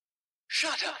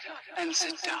Shut up and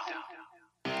sit down.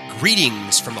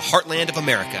 Greetings from the heartland of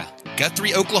America,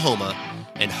 Guthrie, Oklahoma,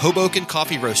 and Hoboken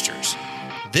Coffee Roasters.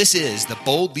 This is the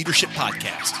Bold Leadership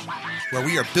Podcast, where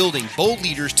we are building bold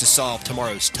leaders to solve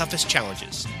tomorrow's toughest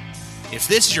challenges. If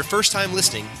this is your first time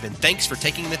listening, then thanks for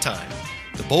taking the time.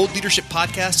 The Bold Leadership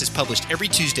Podcast is published every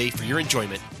Tuesday for your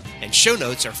enjoyment, and show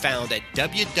notes are found at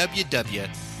www.exsin.co.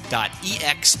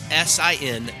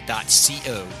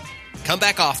 Come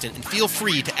back often and feel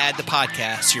free to add the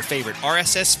podcast to your favorite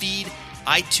RSS feed,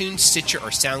 iTunes, Stitcher, or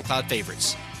SoundCloud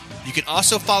favorites. You can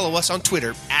also follow us on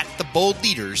Twitter at The Bold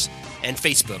Leaders and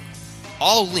Facebook.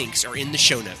 All links are in the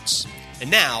show notes. And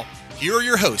now, here are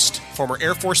your hosts, former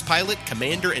Air Force pilot,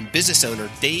 commander, and business owner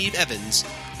Dave Evans,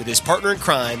 with his partner in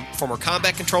crime, former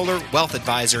combat controller, wealth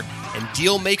advisor, and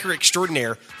deal maker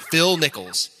extraordinaire, Phil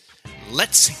Nichols.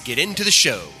 Let's get into the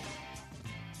show.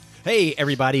 Hey,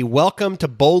 everybody. Welcome to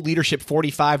Bold Leadership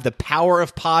 45, the power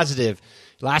of positive.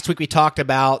 Last week we talked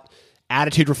about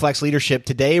attitude reflects leadership.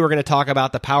 Today we're going to talk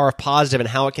about the power of positive and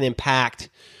how it can impact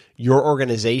your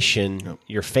organization,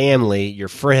 your family, your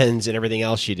friends, and everything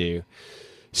else you do.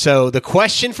 So the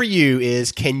question for you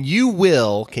is, can you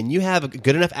have a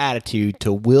good enough attitude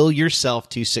to will yourself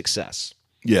to success?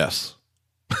 Yes.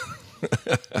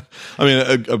 I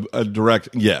mean, a direct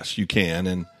yes, you can.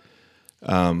 And,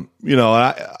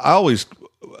 I always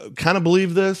kind of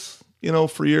believed this,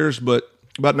 for years, but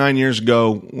about 9 years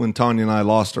ago when Tanya and I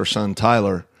lost our son,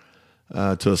 Tyler,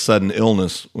 to a sudden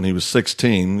illness when he was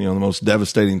 16, the most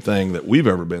devastating thing that we've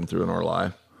ever been through in our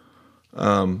life.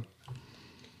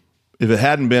 If it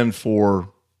hadn't been for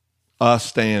us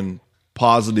staying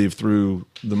positive through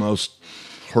the most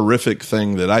horrific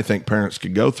thing that I think parents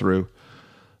could go through,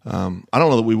 I don't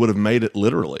know that we would have made it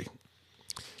literally.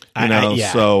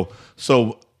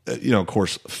 So, of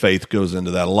course, faith goes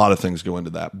into that. A lot of things go into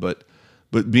that, but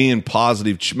being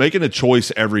positive, making a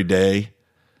choice every day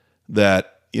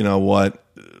that,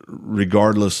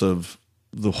 regardless of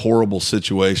the horrible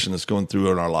situation that's going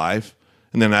through in our life,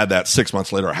 and then add that 6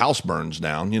 months later, our house burns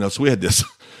down, so we had this,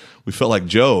 we felt like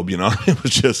Job, it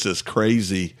was just this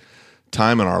crazy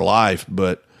time in our life,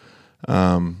 but,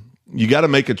 you got to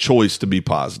make a choice to be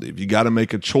positive. You got to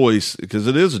make a choice because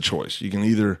it is a choice. You can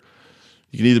either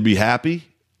be happy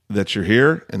that you're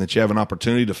here and that you have an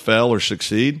opportunity to fail or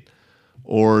succeed,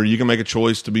 or you can make a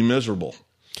choice to be miserable.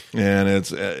 And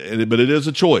but it is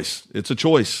a choice. It's a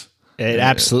choice. It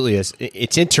absolutely is.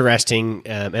 It's interesting,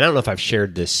 and I don't know if I've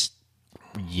shared this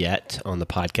yet on the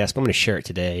podcast, but I'm going to share it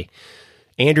today.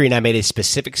 Andrea and I made a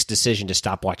specific decision to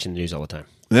stop watching the news all the time.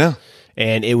 Yeah.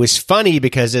 And it was funny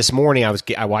because this morning I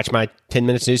watched my 10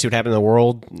 minutes news, see what happened in the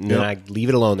world, and then I leave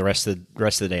it alone the rest of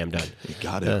the day. I'm done. You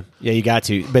got it. Yeah, you got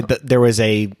to. But there was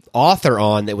a author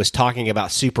on that was talking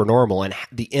about supernormal and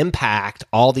the impact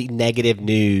all the negative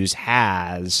news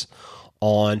has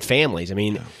on families. I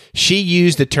mean, she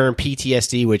used the term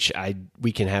PTSD, which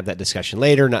we can have that discussion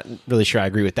later. Not really sure I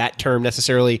agree with that term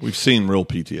necessarily. We've seen real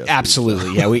PTSD.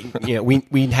 Absolutely, yeah.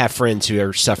 We have friends who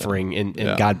are suffering, and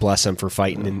God bless them for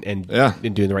fighting and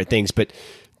doing the right things. But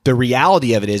the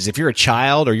reality of it is, if you're a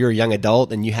child or you're a young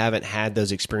adult and you haven't had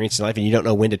those experiences in life and you don't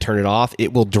know when to turn it off,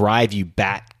 it will drive you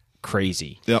bat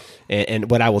crazy. Yep.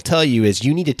 And what I will tell you is,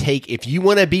 you need to if you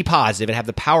want to be positive and have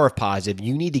the power of positive,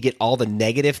 you need to get all the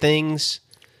negative things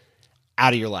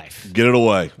out of your life. Get it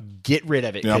away. Get rid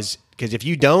of it. Because if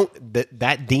you don't,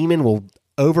 that demon will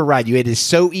override you. It is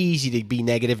so easy to be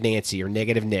negative Nancy or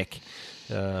negative Nick.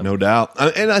 No doubt.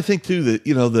 And I think too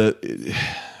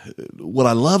that, what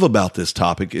I love about this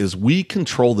topic is we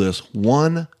control this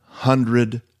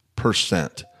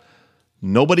 100%.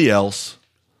 Nobody else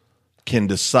can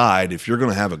decide if you're going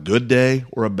to have a good day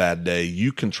or a bad day.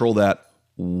 You control that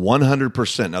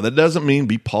 100%. Now, that doesn't mean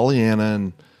be Pollyanna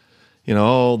and,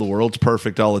 the world's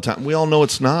perfect all the time. We all know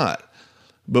it's not.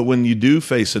 But when you do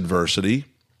face adversity,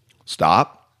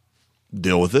 stop,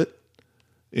 deal with it.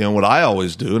 What I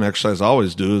always do, and exercise I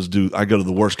always do, is I go to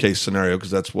the worst case scenario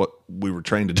because that's what we were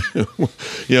trained to do.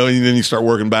 And then you start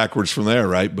working backwards from there,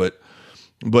 right? But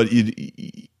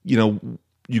you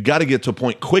got to get to a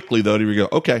point quickly, though, to where you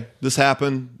go, okay, this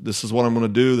happened. This is what I'm going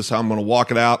to do. This is how I'm going to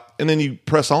walk it out. And then you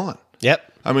press on.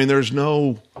 Yep. I mean, there's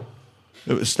no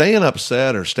staying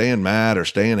upset or staying mad or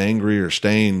staying angry or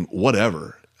staying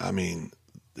whatever. I mean,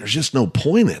 there's just no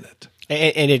point in it.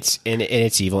 And it's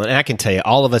evil. And I can tell you,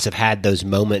 all of us have had those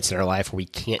moments in our life where we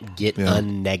can't get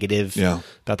unnegative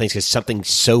about things because something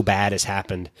so bad has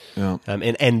happened. Yeah.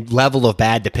 And level of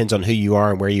bad depends on who you are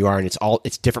and where you are, and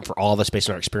it's different for all of us based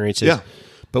on our experiences. Yeah.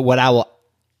 But what I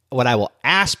will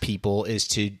ask people is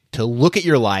to look at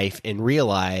your life and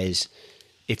realize,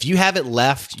 if you haven't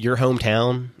left your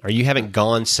hometown or you haven't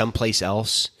gone someplace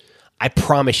else, I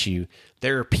promise you,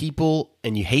 there are people,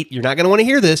 and you're not going to want to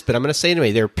hear this, but I'm going to say it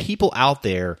anyway. There are people out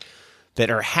there that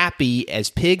are happy as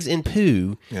pigs in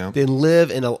poo than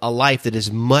live in a life that is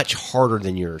much harder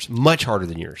than yours. Much harder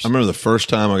than yours. I remember the first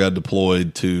time I got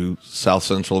deployed to South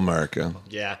Central America.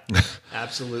 Yeah,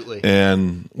 absolutely.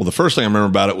 And, well, the first thing I remember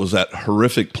about it was that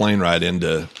horrific plane ride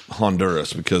into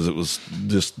Honduras, because it was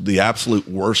just the absolute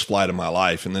worst flight of my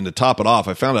life. And then to top it off,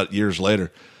 I found out years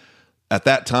later, at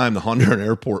that time, the Honduran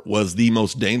airport was the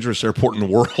most dangerous airport in the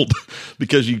world,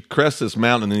 because you crest this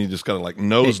mountain and then you just got to like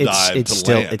nosedive to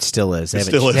land. It still is. They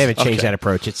haven't changed that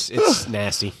approach. It's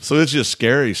nasty. So it's just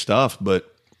scary stuff. But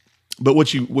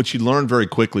what you learned very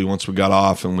quickly once we got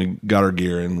off and we got our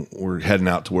gear and we're heading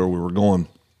out to where we were going,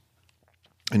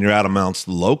 and you're out amongst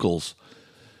the locals,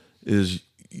 is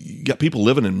you got people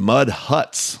living in mud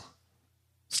huts.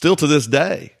 Still to this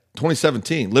day,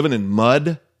 2017, living in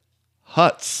mud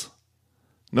huts.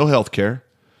 No health care.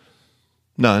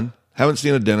 None. Haven't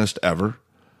seen a dentist ever.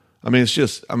 I mean, it's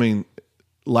just,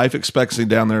 life expectancy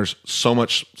down there is so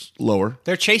much lower.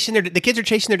 They're the kids are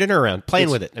chasing their dinner around, playing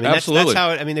with it. I mean, absolutely.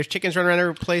 That's how there's chickens running around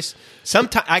every place.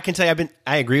 Sometimes I can tell you,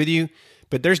 I agree with you,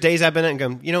 but there's days I've been at and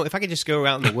going, if I could just go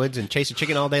out in the woods and chase a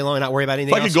chicken all day long and not worry about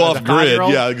anything else. If I could go off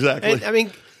grid, yeah, exactly.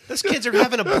 And, those kids are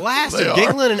having a blast and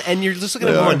giggling, and you're just looking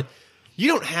at them going, you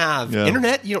don't have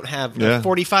internet. You don't have a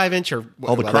 45-inch or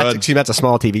all the crud. That's a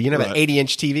small TV. You don't have an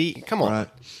 80-inch TV. Come on. Right.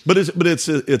 But it's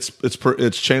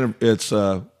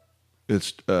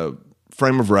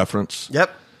frame of reference. Yep.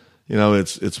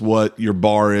 It's what your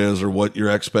bar is or what your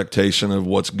expectation of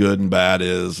what's good and bad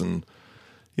is, and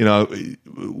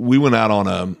we went out on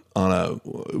a.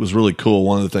 It was really cool.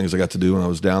 One of the things I got to do when I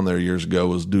was down there years ago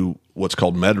was do what's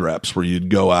called med reps, where you'd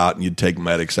go out and you'd take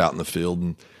medics out in the field,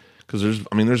 and because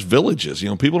there's villages.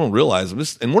 People don't realize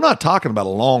this, and we're not talking about a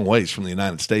long ways from the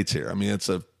United States here. It's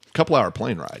a couple-hour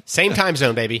plane ride. Same time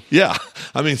zone, baby. Yeah,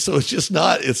 so it's just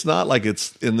not. It's not like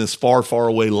it's in this far, far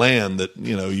away land that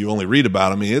you only read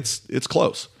about. It's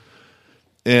close,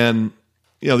 and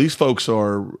these folks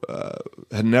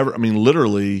had never.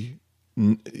 Literally,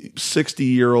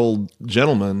 60-year-old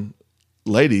gentlemen,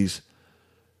 ladies,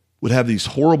 would have these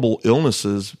horrible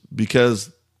illnesses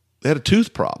because they had a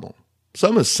tooth problem.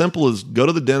 Something as simple as go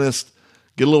to the dentist,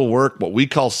 get a little work, what we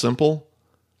call simple.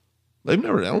 I don't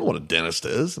know what a dentist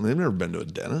is, and they've never been to a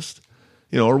dentist,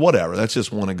 or whatever. That's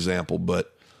just one example.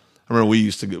 But I remember we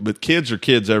used to go, but kids are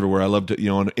kids everywhere. I love to,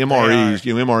 on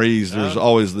MREs, there's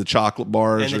always the chocolate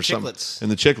bars and or something. Chiclets.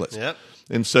 And the chiclets. Yep.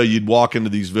 And so you'd walk into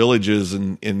these villages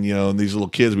and these little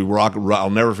kids, I'll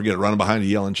never forget it, running behind you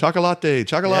yelling, chocolate,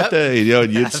 chocolate. Yep.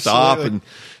 And you'd stop and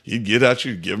you'd get out,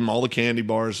 you'd give them all the candy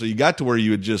bars. So you got to where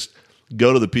you would just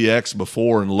go to the PX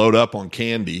before and load up on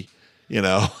candy,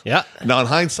 Yeah. Now, in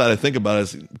hindsight, I think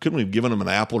about it, couldn't we have given them an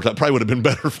apple? That probably would have been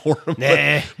better for them.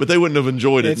 Nah. But they wouldn't have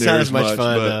enjoyed it It's near not as as much much.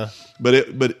 fun,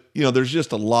 But there's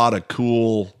just a lot of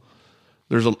cool.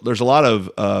 There's a lot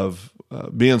of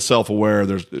being self-aware.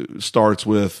 It starts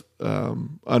with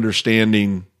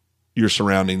understanding your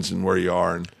surroundings and where you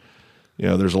are, and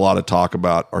there's a lot of talk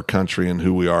about our country and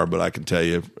who we are. But I can tell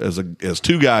you, as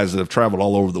two guys that have traveled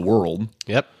all over the world,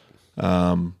 yep.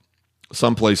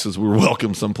 Some places we were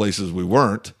welcome, some places we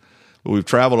weren't. But we've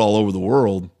traveled all over the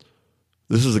world.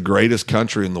 This is the greatest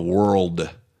country in the world.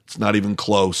 It's not even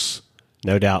close.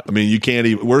 No doubt. You can't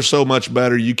even. We're so much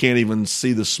better. You can't even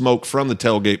see the smoke from the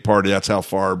tailgate party. That's how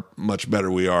far much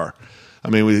better we are.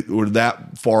 We're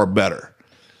that far better.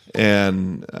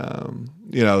 And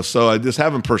so just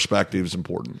having perspective is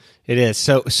important. It is.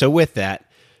 So with that.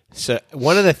 So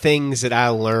one of the things that I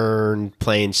learned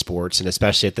playing sports, and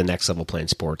especially at the next level playing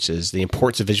sports, is the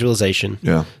importance of visualization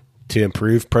to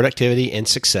improve productivity and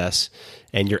success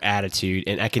and your attitude.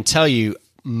 And I can tell you,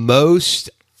 most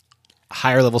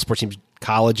higher level sports teams,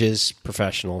 colleges,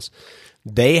 professionals,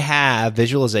 they have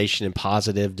visualization and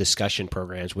positive discussion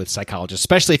programs with psychologists,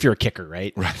 especially if you're a kicker,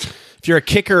 right? Right. If you're a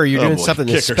kicker or you're doing something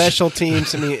in kickers. special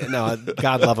teams, no,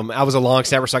 God love them. I was a long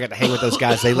snapper, so I got to hang with those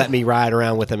guys. They let me ride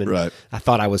around with them, and right. I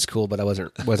thought I was cool, but I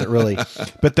wasn't really.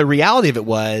 But the reality of it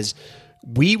was,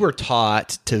 we were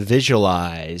taught to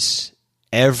visualize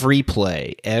every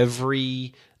play,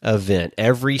 every event,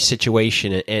 every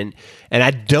situation, and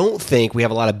I don't think we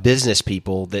have a lot of business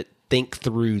people that think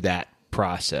through that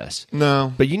process.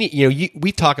 No. But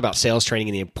we talk about sales training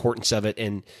and the importance of it,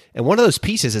 and one of those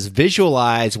pieces is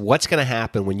visualize what's going to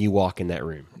happen when you walk in that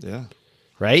room. Yeah.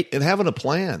 Right? And having a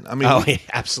plan.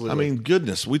 Absolutely.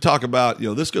 Goodness, we talk about,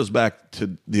 this goes back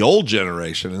to the old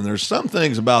generation, and there's some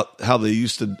things about how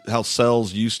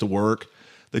sales used to work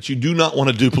that you do not want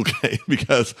to duplicate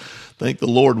because thank the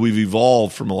Lord we've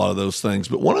evolved from a lot of those things.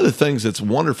 But one of the things that's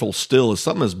wonderful still is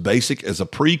something as basic as a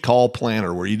pre-call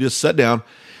planner where you just sit down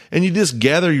and you just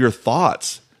gather your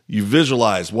thoughts. You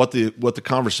visualize what the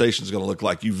conversation is going to look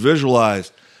like. You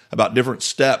visualize about different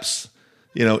steps,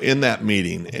 in that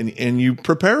meeting, and you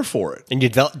prepare for it. And you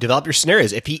develop your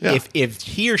scenarios. If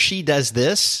he or she does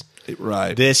this,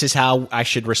 right, this is how I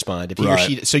should respond. If he or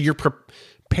she, so you're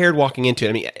prepared walking into it.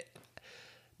 I mean,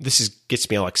 gets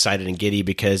me all excited and giddy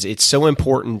because it's so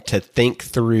important to think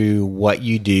through what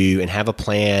you do and have a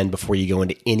plan before you go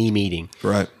into any meeting.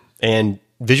 Right. And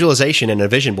visualization and a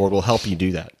vision board will help you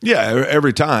do that. Yeah,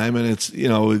 every time. And it's,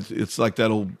 it's like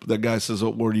that guy says,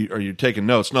 are you taking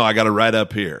notes? No, I got to write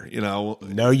up here, No,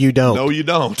 you don't. No, you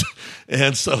don't.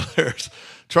 And so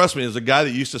trust me, as a guy that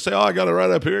used to say, I got to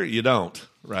write up here, you don't.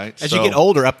 Right. As you get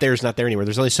older, up there is not there anymore.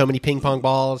 There's only so many ping pong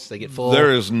balls. They get full.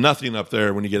 There is nothing up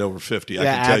there when you get over 50. I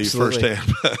can tell absolutely. you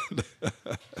firsthand.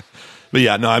 But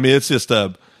yeah, no, I mean, it's just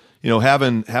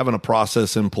having a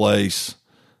process in place,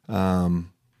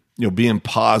 being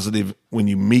positive when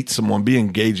you meet someone, be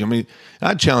engaged. I mean,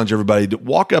 I challenge everybody to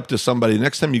walk up to somebody.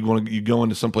 Next time you go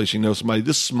into someplace, somebody,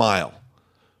 just smile.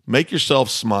 Make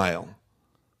yourself smile.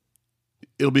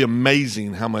 It'll be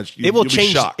amazing how much you'll be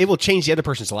shocked. It will change the other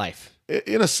person's life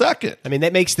in a second. I mean,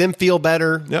 that makes them feel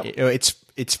better. Yep.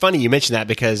 It's funny you mentioned that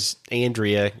because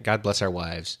Andrea, God bless our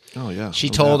wives. Oh yeah. She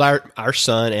told our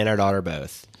son and our daughter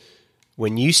both,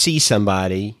 when you see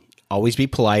somebody, always be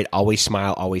polite, always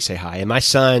smile, always say hi. And my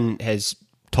son has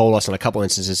told us on a couple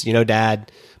instances,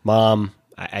 Dad, Mom,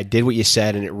 I did what you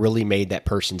said, and it really made that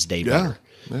person's day better.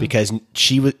 Yeah. Because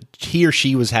he or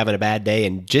she was having a bad day,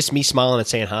 and just me smiling and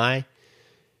saying hi,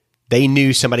 they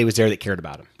knew somebody was there that cared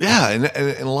about them. Yeah,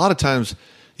 and a lot of times,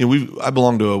 I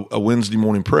belong to a Wednesday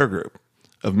morning prayer group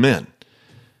of men,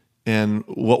 and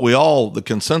the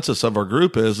consensus of our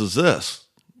group is this: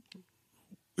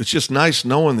 it's just nice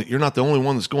knowing that you're not the only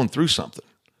one that's going through something.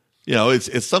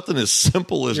 It's something as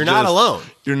simple as you're not alone.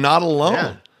 You're not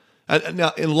alone.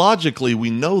 Yeah. And logically,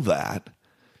 we know that,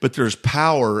 but there's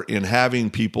power in having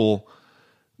people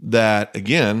that,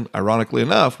 again, ironically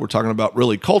enough, we're talking about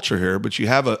really culture here, but you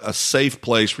have a safe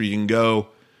place where you can go,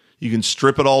 you can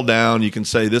strip it all down. You can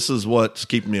say, this is what's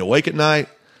keeping me awake at night.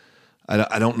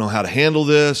 I don't know how to handle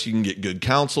this. You can get good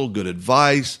counsel, good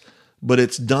advice, but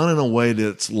it's done in a way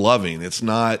that's loving. It's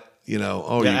not, you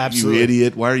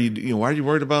idiot. Why are you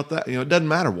worried about that? It doesn't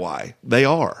matter why. They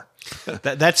are.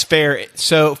 That's fair.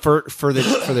 So for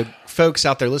the folks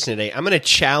out there listening today, I'm going to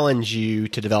challenge you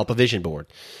to develop a vision board.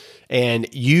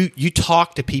 And you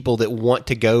talk to people that want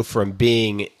to go from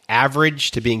being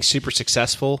average to being super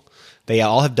successful. They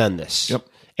all have done this. Yep.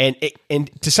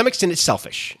 And to some extent, it's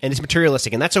selfish and it's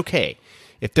materialistic, and that's okay.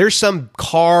 If there's some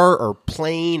car or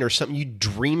plane or something you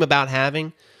dream about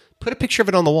having, put a picture of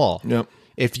it on the wall. Yep.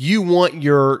 If you want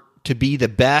to be the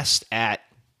best at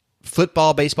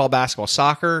football, baseball, basketball,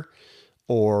 soccer,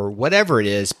 or whatever it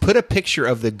is, put a picture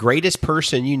of the greatest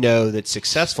person that's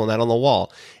successful in that on the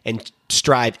wall and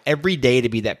strive every day to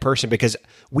be that person, because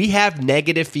we have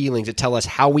negative feelings that tell us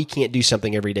how we can't do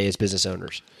something every day as business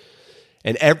owners.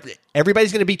 And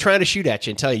everybody's going to be trying to shoot at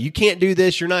you and tell you can't do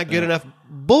this, you're not good enough.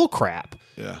 Bull crap.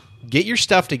 Yeah. Get your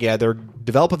stuff together,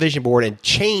 develop a vision board, and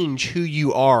change who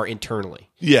you are internally.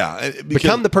 Yeah.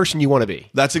 Become the person you want to be.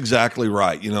 That's exactly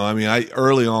right.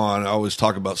 Early on, I always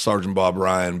talk about Sergeant Bob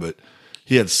Ryan, but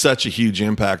he had such a huge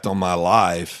impact on my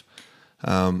life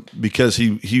because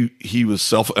he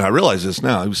was and I realize this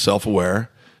now, he was self-aware,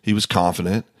 he was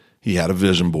confident, he had a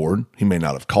vision board. He may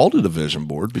not have called it a vision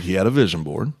board, but he had a vision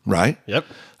board, right? Yep.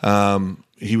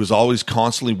 He was always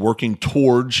constantly working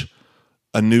towards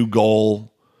a new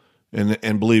goal.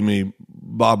 And believe me,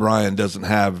 Bob Ryan doesn't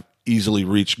have easily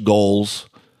reached goals.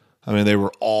 I mean, they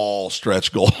were all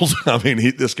stretch goals. I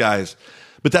mean,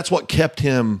 but that's what kept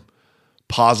him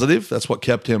positive. That's what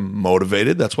kept him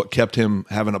motivated. That's what kept him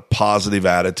having a positive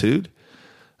attitude.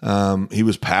 He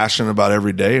was passionate about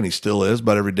every day, and he still is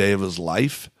about every day of his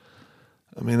life.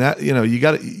 I mean, that,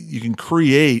 you can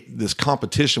create this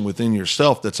competition within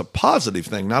yourself that's a positive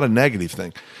thing, not a negative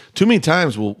thing. Too many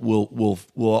times we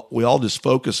all just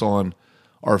focus on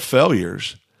our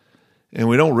failures, and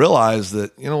we don't realize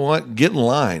that, get in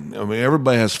line. I mean,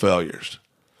 everybody has failures.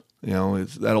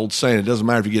 It's that old saying, it doesn't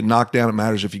matter if you get knocked down, it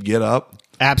matters if you get up.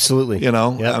 Absolutely. Yep.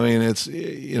 I mean, it's,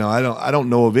 I don't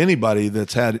know of anybody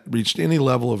that's reached any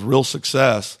level of real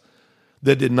success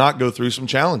that did not go through some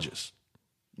challenges.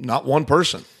 Not one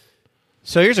person.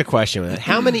 So here's a question with it.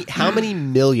 How many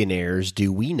millionaires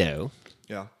do we know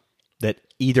that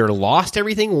either lost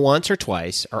everything once or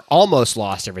twice or almost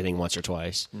lost everything once or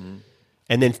twice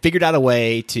and then figured out a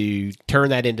way to turn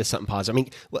that into something positive. I mean,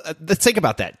 let's think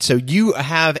about that. So you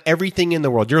have everything in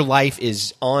the world. Your life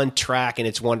is on track and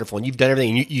it's wonderful, and you've done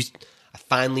everything. And you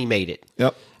finally made it.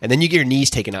 Yep. And then you get your knees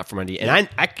taken out from under you. And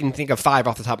I can think of 5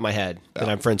 off the top of my head that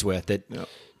I'm friends with that,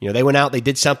 they went out, they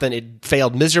did something, it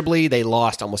failed miserably, they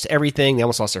lost almost everything, they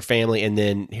almost lost their family, and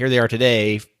then here they are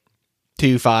today,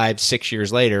 2, 5, 6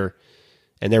 years later,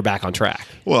 and they're back on track.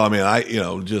 Well, I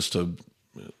mean, just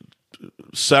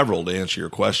several to answer your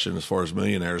question as far as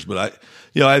millionaires, but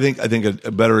I think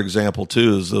a better example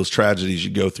too is those tragedies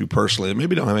you go through personally. It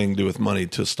maybe don't have anything to do with money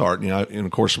to start. And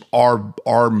of course,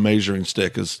 our measuring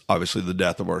stick is obviously the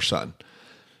death of our son,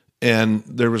 and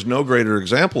there was no greater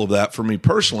example of that for me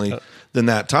personally than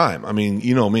that time. I mean,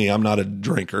 you know me, I'm not a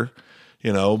drinker,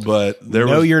 but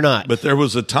you're not. But there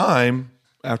was a time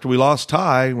after we lost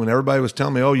Ty when everybody was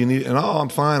telling me, "Oh, you need," and I'm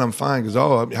fine, because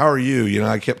how are you?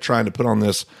 I kept trying to put on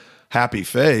this happy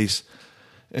face.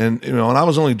 And, and I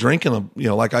was only drinking,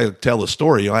 like I tell the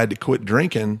story, I had to quit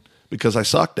drinking because I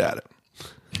sucked at it.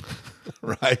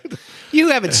 Right.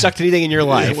 You haven't sucked anything in your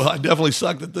life. Yeah, well, I definitely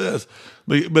sucked at this,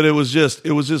 but it was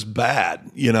just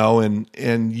bad,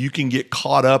 and you can get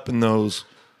caught up in those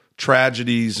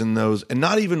tragedies and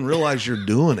not even realize you're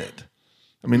doing it.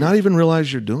 I mean, not even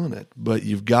realize you're doing it, but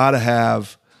you've got to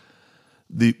have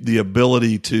the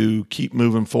ability to keep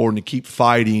moving forward and to keep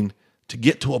fighting to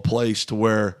get to a place to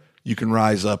where you can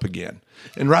rise up again.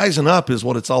 And rising up is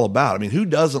what it's all about. I mean, who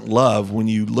doesn't love when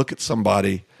you look at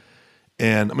somebody,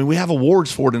 and I mean, we have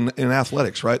awards for it in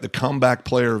athletics, right? The comeback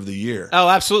player of the year. Oh,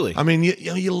 absolutely. I mean,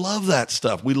 you love that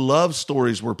stuff. We love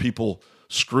stories where people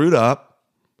screwed up,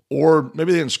 or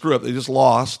maybe they didn't screw up, they just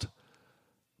lost,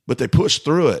 but they pushed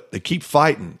through it. They keep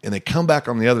fighting, and they come back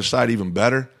on the other side even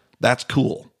better. That's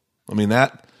cool. I mean,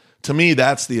 to me,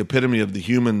 that's the epitome of the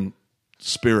human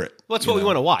spirit. Well, that's what we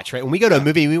want to watch, right? When we go to a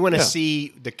movie, we want to see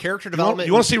the character development.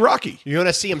 You want to see Rocky. You want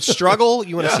to see them struggle.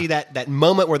 You want to see that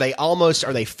moment where they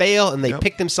they fail and they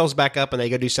pick themselves back up and they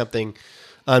go do something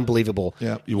unbelievable.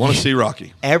 Yeah, you want to see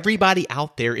Rocky. Everybody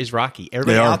out there is Rocky.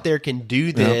 Everybody out there can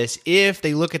do this if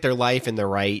they look at their life in the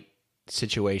right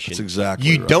situation. That's exactly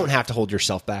You right. don't have to hold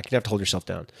yourself back. You don't have to hold yourself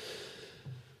down.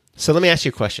 So let me ask you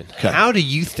a question. Okay. How do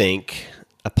you think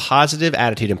a positive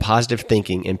attitude and positive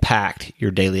thinking impact your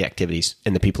daily activities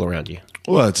and the people around you?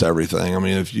 Well, it's everything. I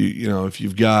mean, if you don't,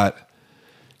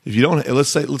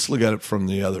 let's look at it from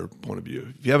the other point of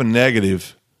view. If you have a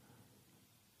negative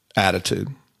attitude,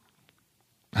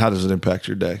 how does it impact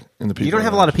your day and the people? You don't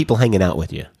have a lot of people hanging out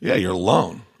with you. Yeah, you're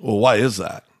alone. Well, why is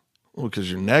that? Well, because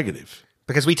you're negative.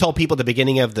 Because we told people at the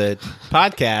beginning of the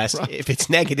podcast, if it's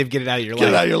negative, get it out of your life. Get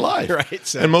it out of your life. Right.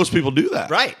 So, and most people do that.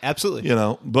 right.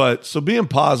 Absolutely. But so being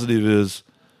positive is,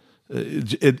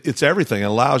 it's everything. It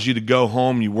allows you to go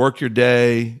home, you work your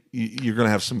day, you're going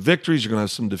to have some victories, you're going to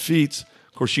have some defeats.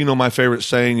 Of course, my favorite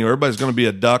saying, everybody's going to be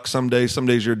a duck someday. Some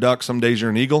days you're a duck, some days you're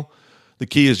an eagle. The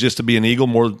key is just to be an eagle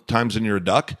more times than you're a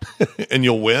duck, and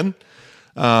you'll win.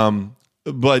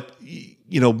 But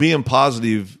being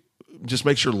positive just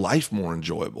makes your life more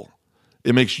enjoyable.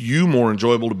 It makes you more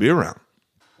enjoyable to be around.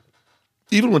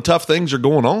 Even when tough things are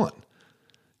going on.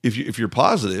 If you're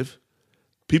positive,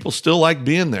 people still like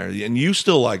being there, and you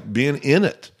still like being in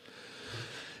it.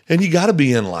 And you got to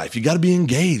be in life. You got to be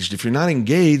engaged. If you're not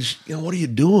engaged, what are you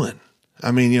doing?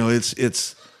 I mean,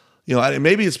 it's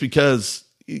maybe it's because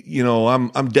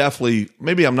I'm definitely,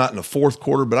 maybe I'm not in the fourth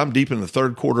quarter, but I'm deep in the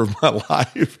third quarter of my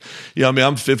life.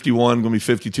 I'm 51, going to be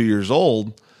 52 years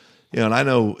old. And I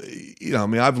know,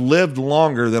 I've lived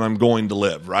longer than I'm going to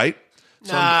live, right?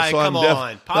 Come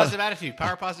on. Positive attitude,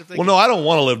 power positive thinking. Well, no, I don't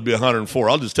want to live to be 104.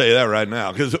 I'll just tell you that right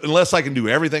now. Because unless I can do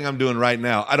everything I'm doing right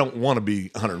now, I don't want to be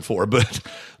 104.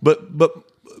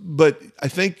 But I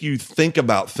think you think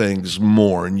about things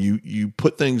more and you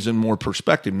put things in more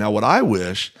perspective. Now, what I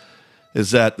wish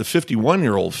is that the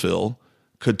 51-year-old Phil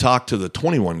could talk to the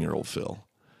 21-year-old Phil.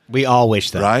 We all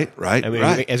wish that. Right. I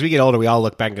mean, as we get older, we all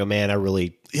look back and go, man, I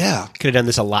really could have done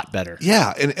this a lot better.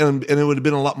 Yeah, and it would have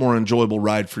been a lot more enjoyable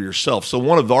ride for yourself. So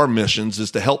one of our missions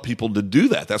is to help people to do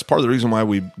that. That's part of the reason why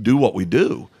we do what we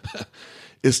do,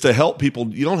 is to help people.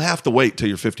 You don't have to wait till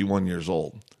you're 51 years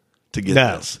old to get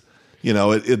this.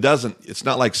 It doesn't. It's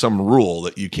not like some rule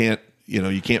that you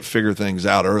can't figure things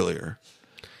out earlier.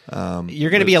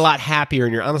 You're going to be a lot happier,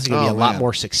 and you're honestly going to be a lot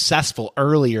more successful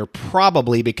earlier,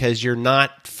 probably because you're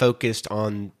not focused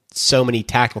on so many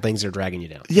tactical things that are dragging you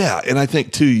down. Yeah, and I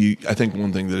think too. I think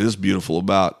one thing that is beautiful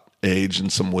about age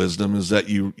and some wisdom is that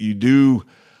you do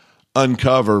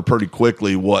uncover pretty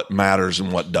quickly what matters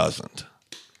and what doesn't.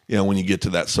 When you get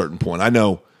to that certain point. I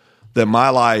know that my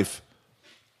life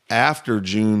after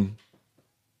June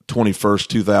 21st,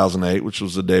 2008, which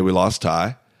was the day we lost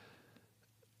Ty,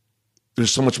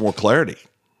 there's so much more clarity.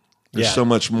 There's so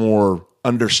much more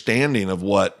understanding of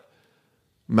what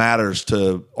matters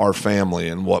to our family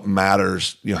and what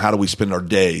matters, how do we spend our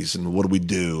days and what do we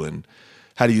do and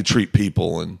how do you treat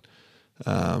people and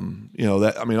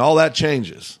all that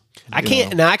changes. I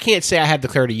can't say I have the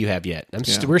clarity you have yet.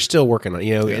 We're still working on it.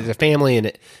 As a family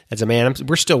and as a man,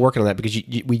 we're still working on that because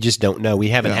we just don't know. We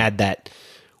haven't had that.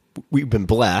 We've been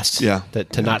blessed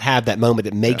to not have that moment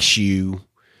that makes you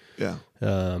and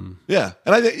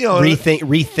I think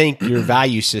rethink your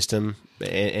value system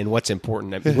and what's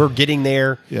important. I mean, we're getting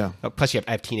there. Yeah. Plus, I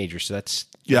have teenagers, so that's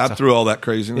through all that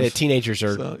craziness. Yeah, teenagers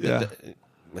are. So,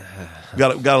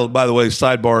 Got. By the way,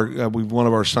 sidebar. One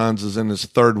of our sons is in his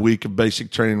 3rd week of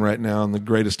basic training right now in the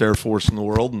greatest Air Force in the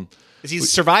world, and he's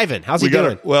surviving. How's he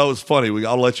doing? Well, it was funny.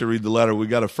 I'll let you read the letter. We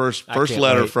got a first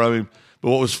letter from him. But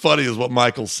what was funny is what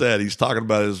Michael said. He's talking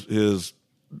about his.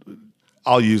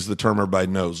 I'll use the term everybody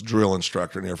knows, drill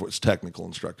instructor in the Air Force, technical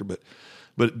instructor,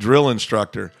 but drill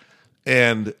instructor,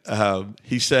 and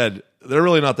he said, they're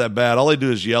really not that bad. All they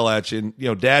do is yell at you.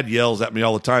 And, Dad yells at me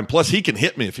all the time. Plus, he can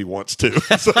hit me if he wants to.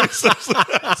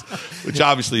 Which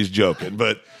obviously he's joking,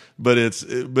 but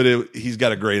he's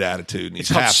got a great attitude and he's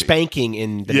called happy. Spanking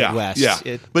in the Midwest.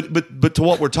 Yeah. But to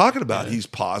what we're talking about, he's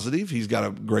positive. He's got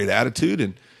a great attitude.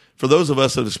 And for those of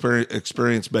us that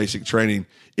experience basic training,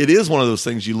 it is one of those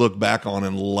things you look back on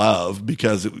and love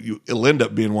because it'll end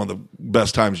up being one of the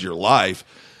best times of your life.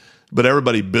 But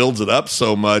everybody builds it up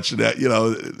so much that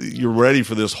you're ready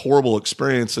for this horrible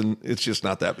experience, and it's just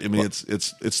not that. I mean,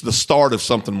 it's the start of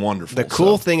something wonderful. The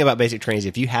cool thing about basic training is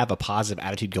if you have a positive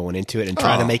attitude going into it and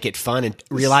try to make it fun and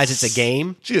realize it's a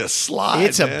game, just slide.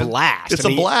 It's a blast. It's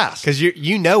a blast because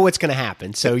you know what's going to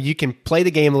happen, so you can play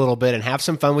the game a little bit and have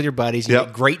some fun with your buddies. And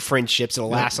get great friendships that'll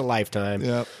last a lifetime.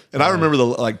 Yeah, and I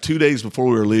remember 2 days before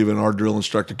we were leaving, our drill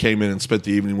instructor came in and spent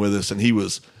the evening with us, and he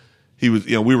was,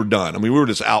 we were done. I mean, we were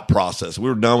just out process. We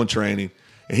were done with training,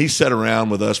 and he sat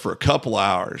around with us for a couple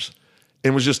hours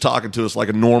and was just talking to us like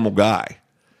a normal guy.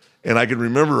 And I can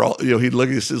remember, he'd look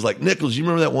at us, he's like, Nicholas, you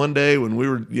remember that one day when we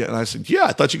were, and I said,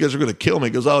 I thought you guys were going to kill me.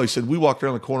 He goes, he said, we walked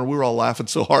around the corner, we were all laughing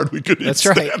so hard we couldn't That's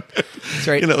stand right. it. That's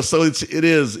right. So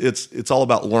it's all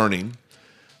about learning.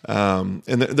 And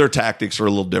their tactics are a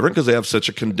little different because they have such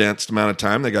a condensed amount of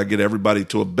time. They got to get everybody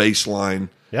to a baseline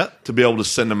to be able to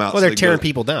send them out. Well, they're tearing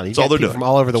people down. That's all they're doing from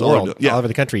all over the world, all over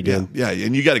the country doing. Yeah,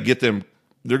 and you got to get them.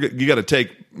 You got to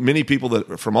take many people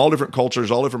that from all different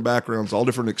cultures, all different backgrounds, all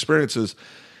different experiences,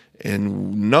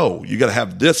 and you got to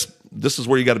have this. This is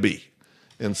where you got to be.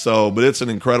 And so, but it's an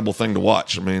incredible thing to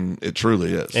watch. I mean, it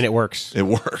truly is, and it works. It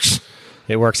works.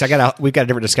 It works. We've got a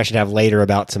different discussion to have later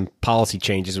about some policy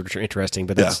changes, which are interesting,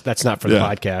 but that's not for the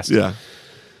podcast. Yeah.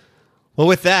 Well,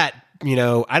 with that,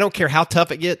 I don't care how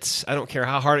tough it gets. I don't care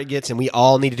how hard it gets, and we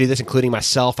all need to do this, including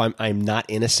myself. I'm not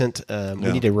innocent.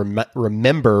 We need to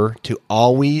remember to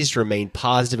always remain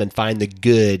positive and find the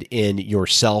good in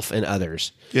yourself and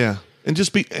others. Yeah. And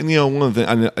just be, and one of the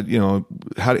things,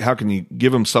 how can you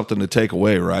give them something to take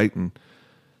away, right? And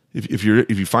if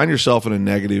you find yourself in a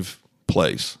negative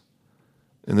place,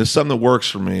 and this is something that works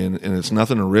for me, and it's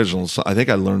nothing original. So I think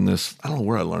I learned this. I don't know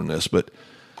where I learned this, but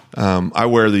I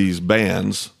wear these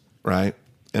bands, right?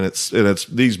 And it's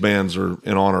these bands are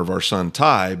in honor of our son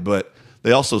Ty, but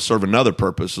they also serve another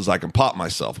purpose, is I can pop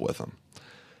myself with them.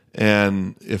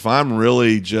 And if I'm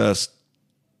really just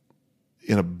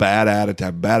in a bad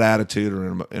attitude,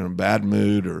 or in a bad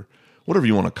mood, or whatever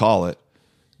you want to call it,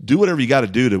 do whatever you got to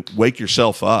do to wake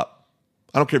yourself up.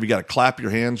 I don't care if you got to clap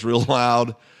your hands real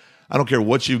loud. I don't care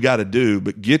what you've got to do,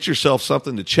 but get yourself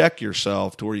something to check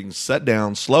yourself to where you can sit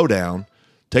down, slow down,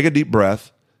 take a deep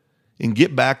breath, and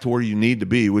get back to where you need to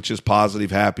be, which is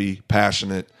positive, happy,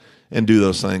 passionate, and do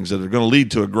those things that are going to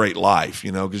lead to a great life,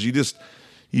 because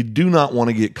you do not want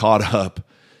to get caught up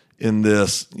in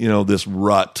this, this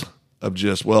rut of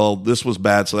just, this was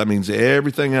bad, so that means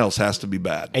everything else has to be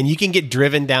bad. And you can get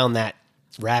driven down that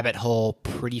rabbit hole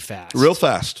pretty fast. Real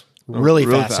fast. Really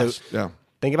fast. So, yeah.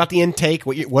 Think about the intake.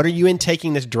 What are you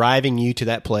intaking that's driving you to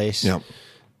that place? Yeah.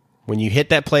 When you hit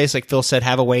that place, like Phil said,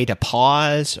 have a way to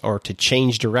pause or to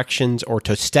change directions or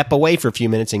to step away for a few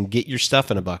minutes and get your stuff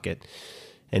in a bucket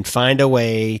and find a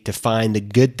way to find the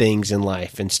good things in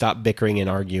life and stop bickering and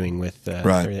arguing with.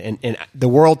 Right. And the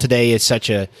world today is such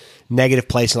a negative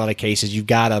place in a lot of cases. You've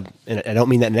got to, and I don't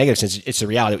mean that in a negative sense, it's the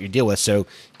reality of what you deal with. So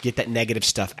get that negative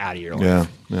stuff out of your life. Yeah,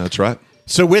 that's right.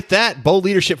 So with that, Bold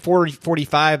Leadership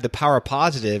 45, The Power of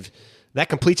Positive, that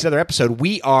completes another episode.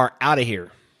 We are out of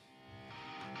here.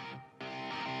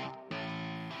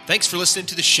 Thanks for listening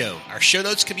to the show. Our show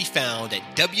notes can be found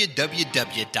at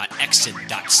www.exton.co.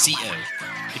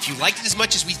 If you liked it as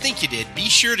much as we think you did, be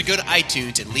sure to go to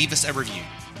iTunes and leave us a review.